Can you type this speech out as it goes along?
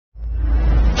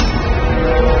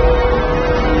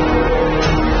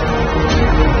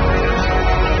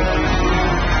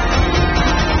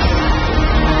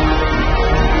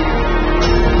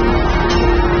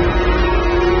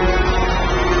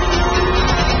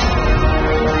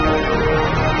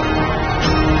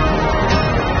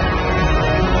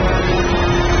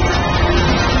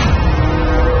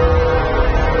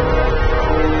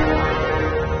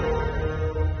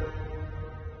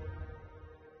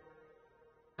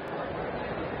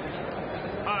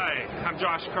I'm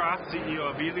Josh Cross, CEO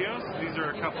of Elios. These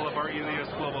are a couple of our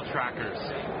Elios global trackers.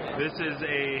 This is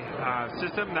a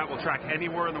system that will track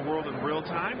anywhere in the world in real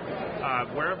time,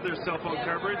 wherever there's cell phone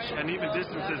coverage, and even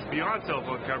distances beyond cell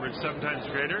phone coverage, sometimes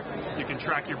greater. You can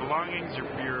track your belongings,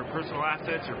 your personal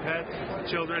assets, your pets,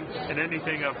 children, and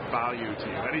anything of value to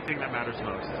you, anything that matters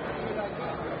most.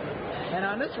 And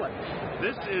on this one?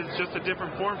 This is just a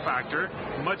different form factor,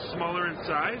 much smaller in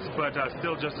size, but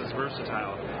still just as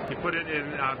versatile. You put it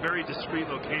in very discrete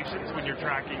locations when you're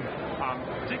tracking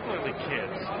particularly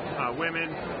kids, women,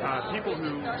 people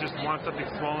who just want something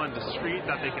small and discreet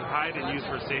that they can hide and use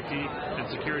for safety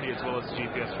and security as well as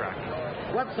GPS tracking.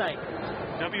 Website?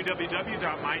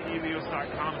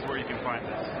 www.myelios.com is where you can find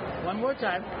this. One more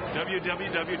time.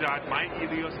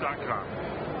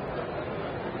 www.myelios.com.